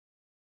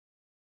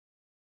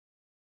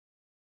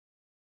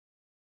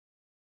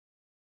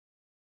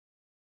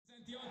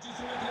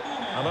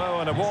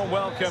Hello and a warm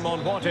welcome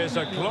on what is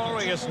a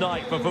glorious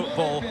night for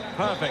football.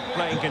 Perfect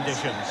playing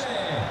conditions.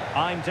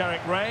 I'm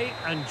Derek Ray,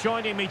 and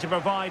joining me to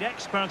provide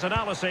expert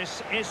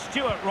analysis is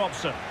Stuart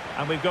Robson.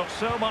 And we've got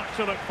so much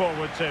to look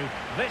forward to.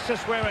 This is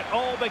where it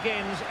all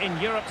begins in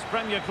Europe's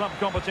Premier Club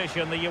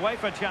competition, the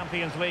UEFA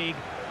Champions League,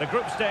 the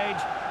group stage,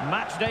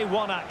 match day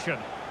 1 action.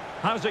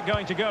 How's it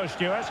going to go,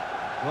 Stuart?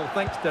 Well,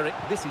 thanks, Derek.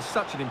 This is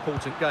such an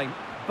important game.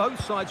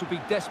 Both sides will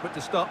be desperate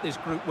to start this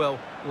group well.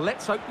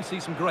 Let's hope we see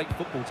some great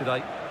football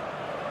today.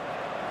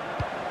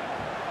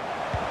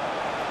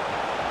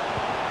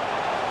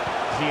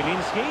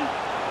 Zielinski,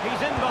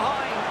 he's in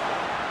behind.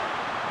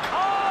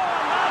 Oh,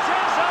 and that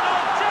is an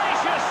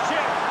audacious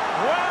chip.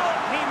 Well,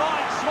 he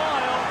might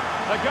smile.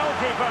 The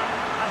goalkeeper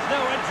has no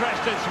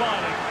interest in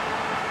smiling.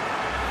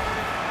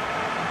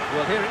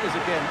 Well, here it is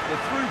again. The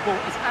through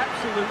ball is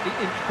absolutely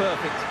inch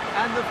perfect,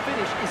 and the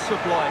finish is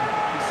sublime.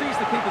 He sees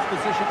the keeper's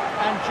position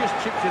and just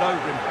chips it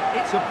over him.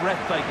 It's a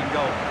breathtaking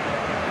goal.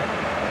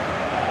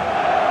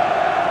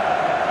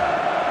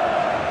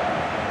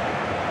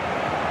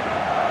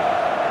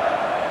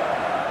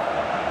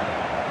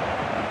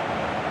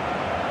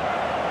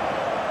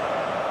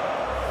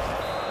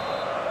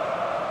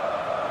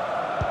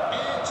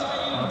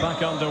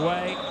 Back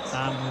underway,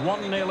 and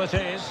 1-0 it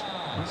is.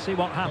 Let's see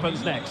what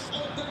happens next.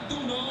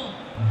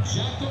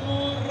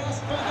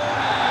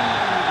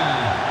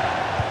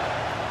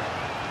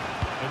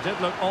 It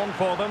did look on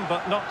for them,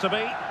 but not to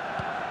be.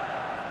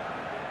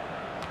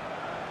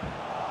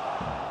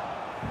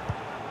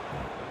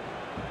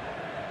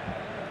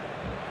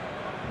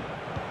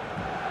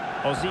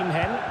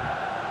 Osimhen.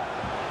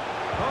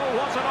 Oh,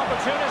 what an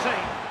opportunity!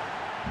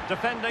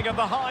 Defending of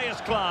the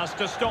highest class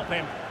to stop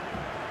him.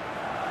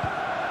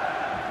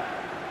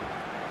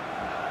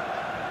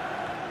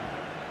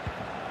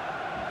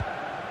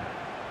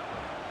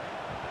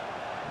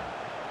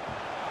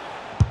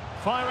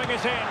 Firing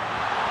it in.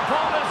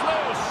 Ball is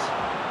loose.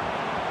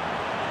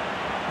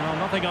 Well,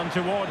 nothing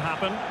untoward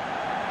happened.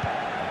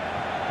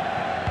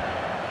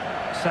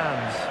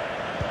 Sands.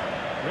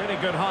 Really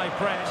good high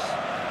press.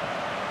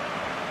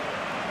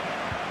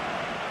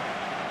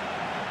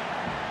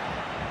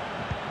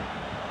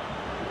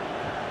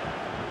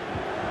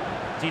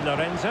 Di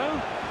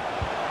Lorenzo.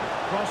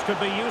 Cross could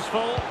be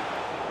useful.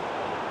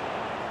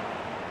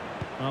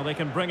 Well, they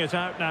can bring it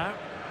out now.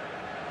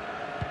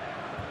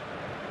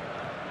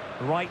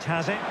 Wright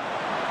has it.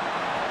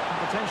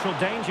 Potential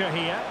danger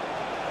here.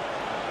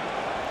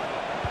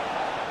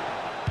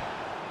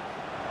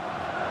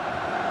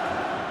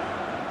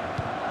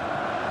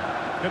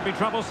 Could be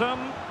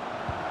troublesome.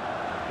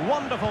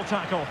 Wonderful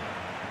tackle.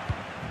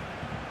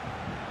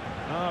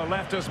 Oh,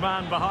 left his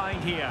man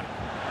behind here.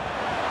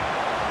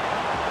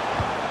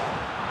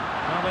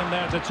 Well, in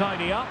there to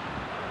tidy up.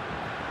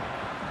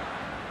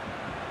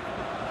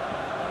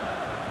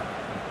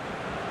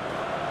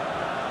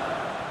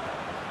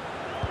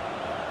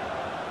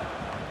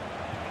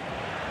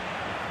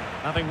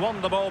 Having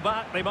won the ball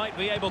back, they might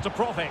be able to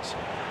profit.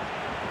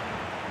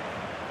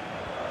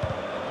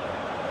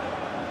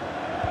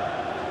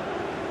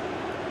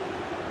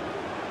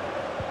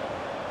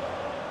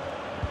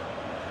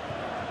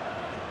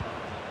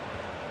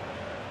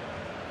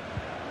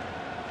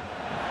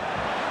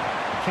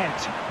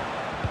 Kent.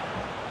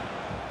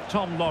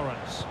 Tom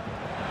Lawrence.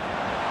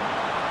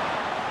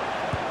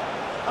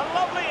 A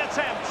lovely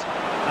attempt.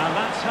 And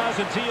that's how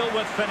to deal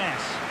with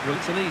finesse. Well,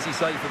 it's an easy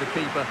save for the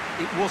keeper.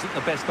 It wasn't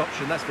the best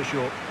option, that's for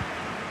sure.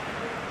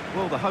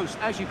 Well, the hosts,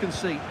 as you can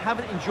see,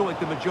 haven't enjoyed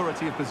the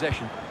majority of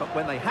possession. But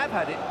when they have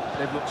had it,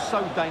 they've looked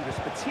so dangerous,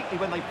 particularly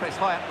when they press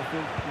high up the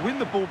field, win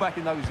the ball back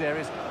in those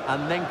areas,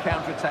 and then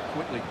counter-attack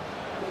quickly.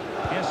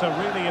 Yes, a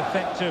really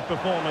effective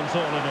performance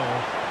all in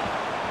all.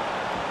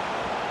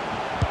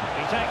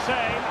 He takes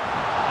aim.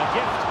 A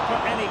gift for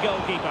any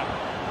goalkeeper.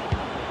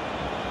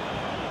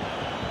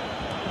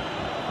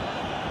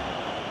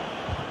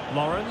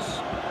 Lawrence.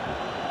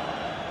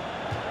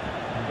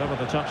 And over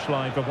the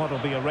touchline for what will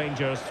be a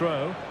Rangers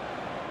throw.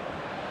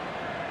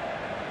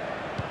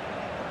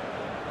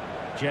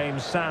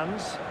 James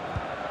Sands.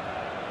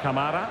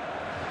 Kamara.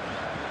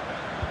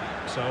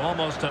 So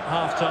almost at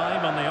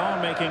half-time, and they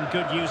are making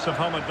good use of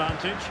home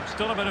advantage.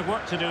 Still a bit of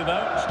work to do,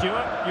 though.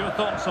 Stuart, your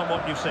thoughts on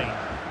what you've seen?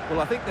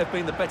 Well, I think they've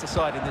been the better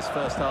side in this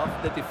first half.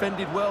 They've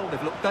defended well,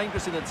 they've looked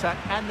dangerous in attack,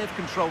 and they've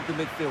controlled the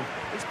midfield.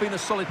 It's been a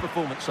solid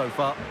performance so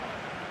far.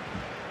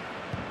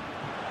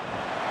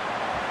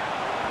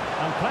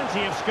 And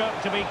plenty of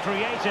scope to be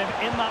creative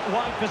in that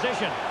wide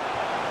position.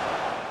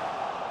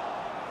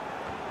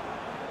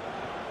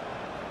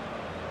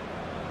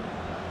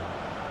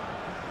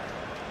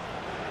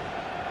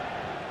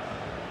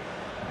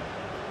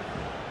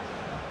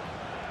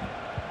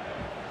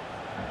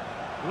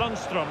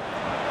 Lundstrom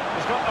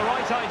has got the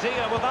right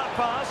idea with that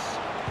pass.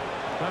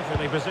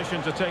 Perfectly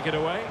positioned to take it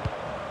away.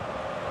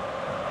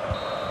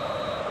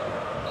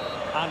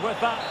 And with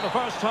that, the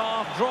first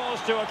half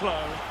draws to a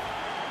close.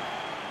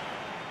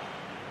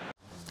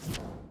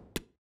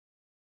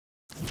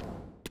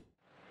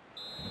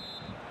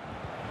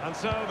 And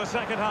so the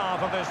second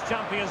half of this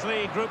Champions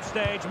League group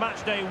stage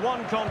matchday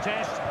 1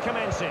 contest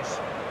commences.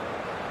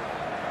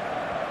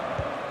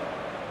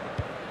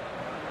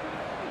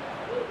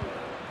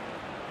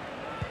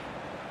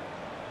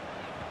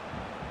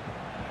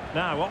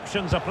 Now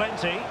options are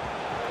plenty.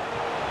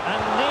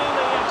 And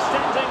nearly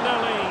extending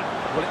their lead.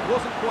 Well, it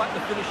wasn't quite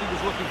the finish he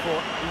was looking for.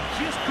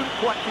 He just couldn't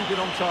quite keep it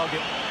on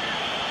target.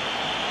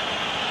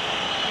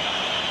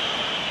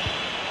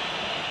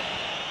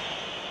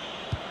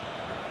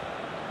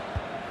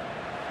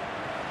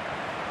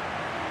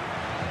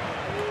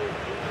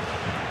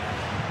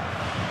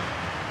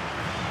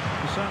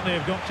 Certainly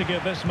have got to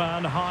give this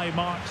man high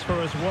marks for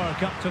his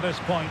work up to this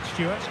point,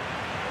 Stuart.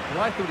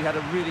 Well, I thought he had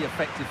a really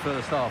effective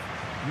first half.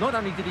 Not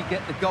only did he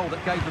get the goal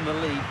that gave them the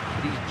lead,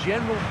 but his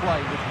general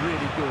play was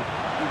really good.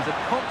 He was a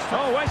constant...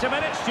 Oh, wait a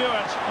minute,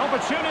 Stuart.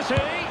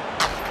 Opportunity.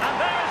 And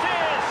there it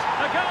is,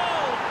 a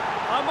goal.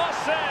 I must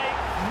say,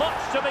 much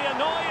to the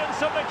annoyance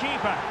of the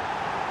keeper.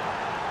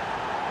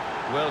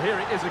 Well, here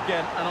it is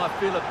again, and I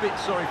feel a bit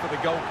sorry for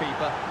the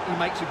goalkeeper. He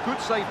makes a good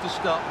save to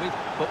start with,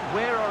 but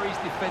where are his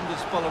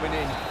defenders following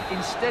in?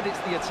 Instead, it's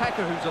the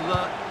attacker who's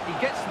alert. He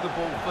gets to the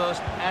ball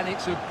first, and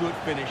it's a good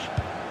finish.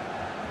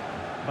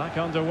 Back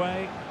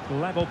underway,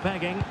 level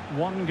pegging,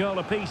 1 goal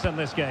apiece in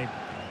this game.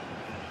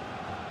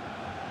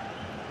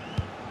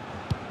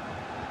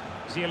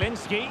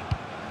 Zielinski.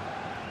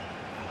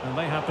 And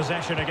they have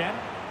possession again.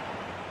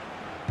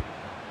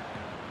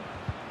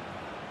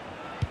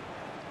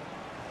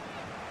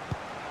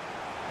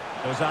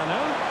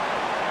 Lozano.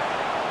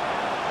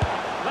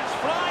 Let's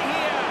fly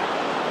here.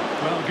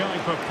 Well, going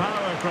for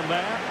power from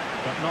there,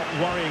 but not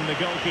worrying the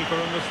goalkeeper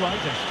in the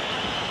slightest.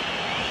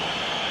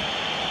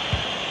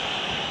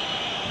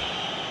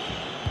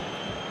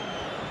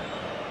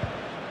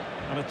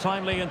 And a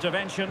timely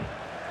intervention.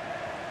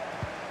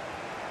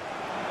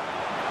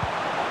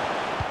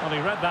 Well, he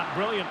read that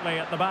brilliantly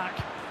at the back.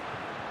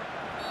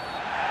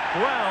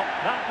 Well,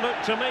 that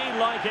looked to me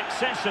like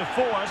excessive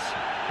force.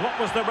 What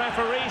was the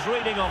referee's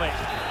reading of it?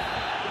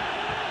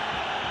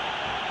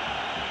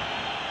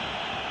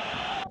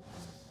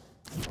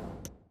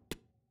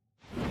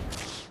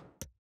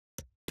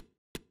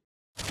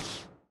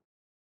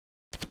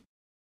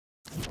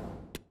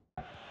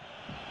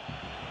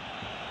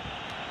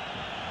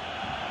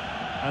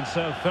 And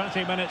so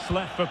 30 minutes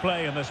left for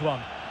play in this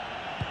one.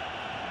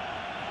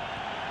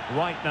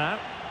 Right now,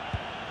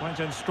 went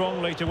in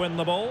strongly to win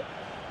the ball.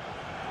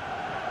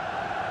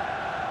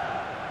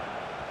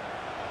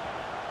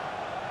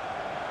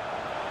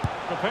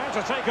 Prepared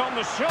to take on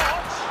the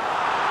shot.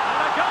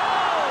 And a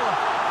goal!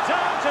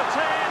 Down to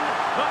 10,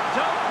 but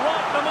don't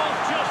write them off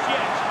just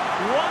yet.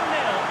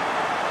 1-0.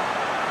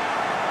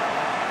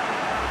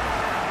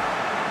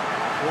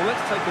 Well,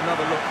 let's take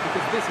another look,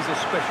 because this is a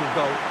special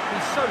goal.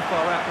 He's so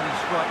far out when he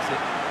strikes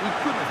it. He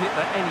couldn't have hit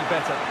that any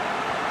better.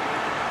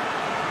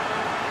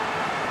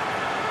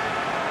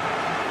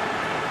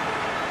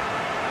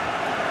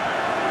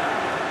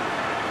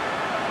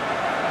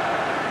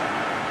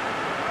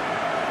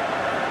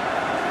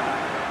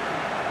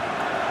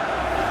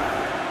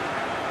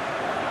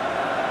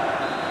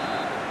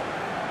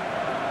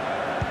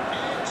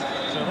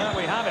 So there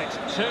we have it,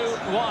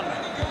 2-1.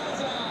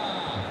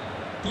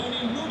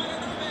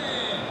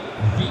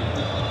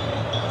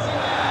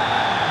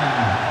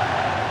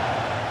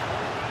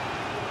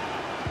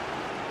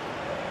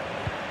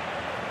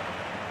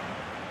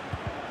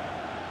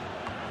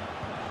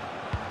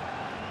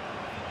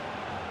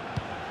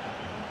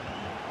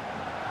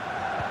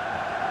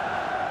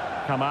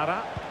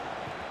 Kamara.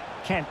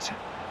 Kent.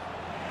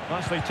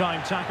 Nicely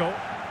timed tackle.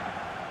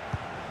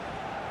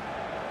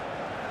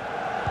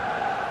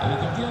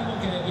 Ricordiamo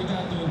che è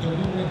vietato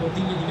introdurre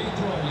bottiglie di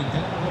vetro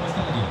all'interno dello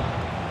stadio.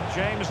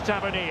 James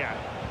Tavernier.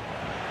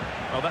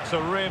 Well, that's a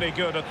really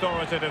good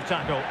authoritative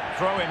tackle.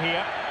 Throw in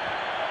here.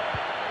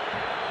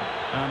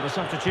 And the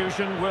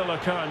substitution will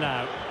occur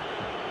now.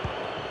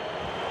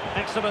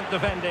 Excellent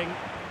defending.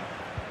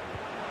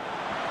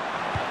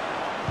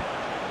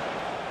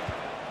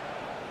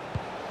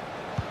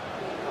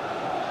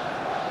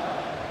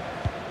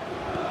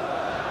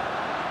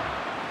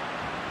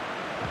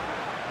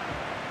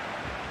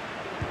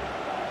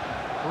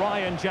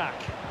 Ryan Jack.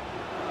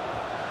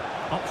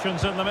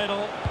 Options in the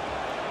middle.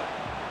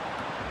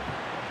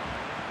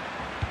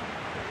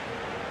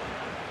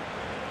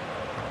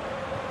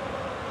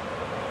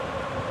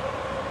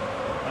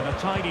 And a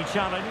tidy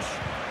challenge.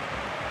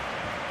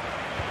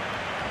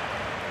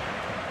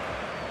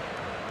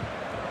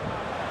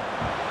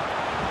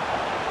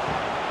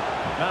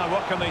 Now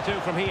what can they do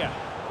from here?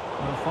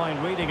 A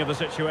fine reading of the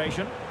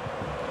situation.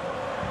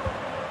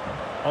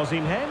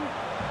 Osimhen.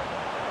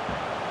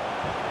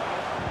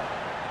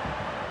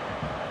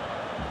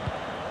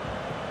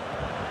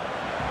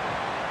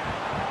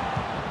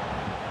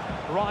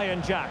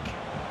 Ryan Jack.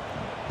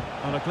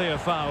 On a clear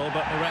foul,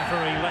 but the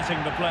referee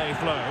letting the play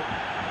flow.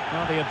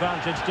 Well, the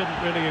advantage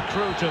didn't really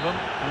accrue to them,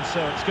 and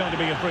so it's going to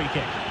be a free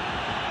kick.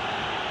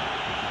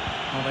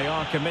 Well, they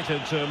are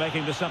committed to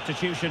making the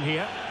substitution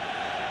here.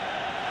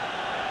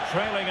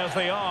 trailing as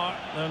they are,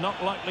 they're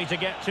not likely to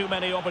get too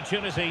many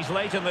opportunities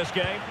late in this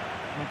game.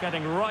 They're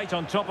getting right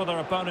on top of their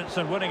opponents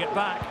and winning it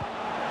back.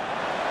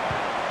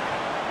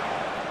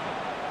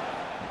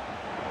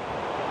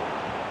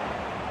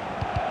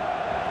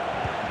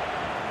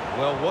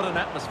 Well, what an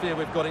atmosphere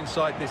we've got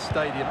inside this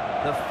stadium.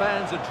 The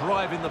fans are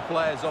driving the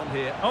players on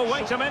here. Oh,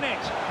 wait a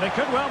minute. They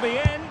could well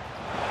be in.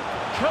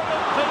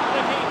 Couldn't beat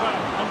the keeper,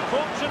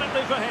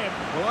 unfortunately for him.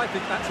 Well, I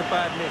think that's a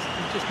bad miss.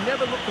 He just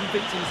never looked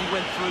convincing as he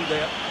went through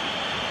there.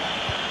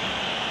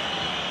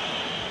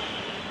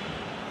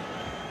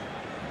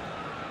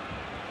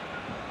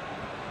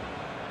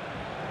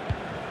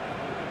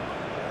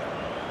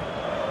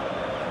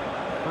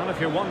 Well,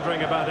 if you're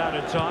wondering about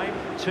added time,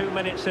 2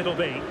 minutes it'll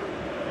be.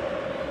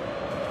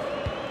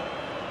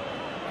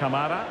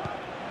 Kamara.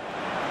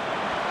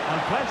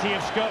 And plenty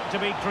of scope to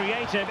be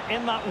creative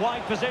in that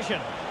wide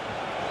position.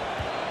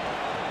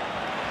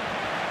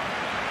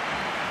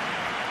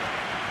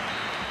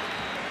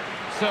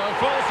 So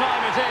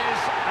full-time it is,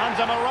 and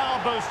a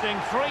morale-boosting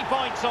 3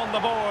 points on the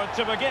board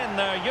to begin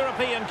their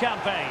European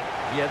campaign.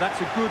 Yeah,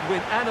 that's a good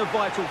win and a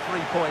vital 3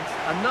 points.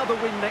 Another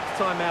win next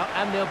time out,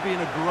 and they'll be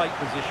in a great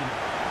position.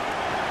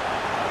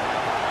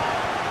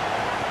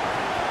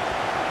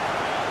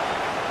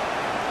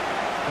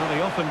 Well,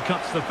 he often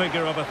cuts the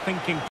figure of a thinking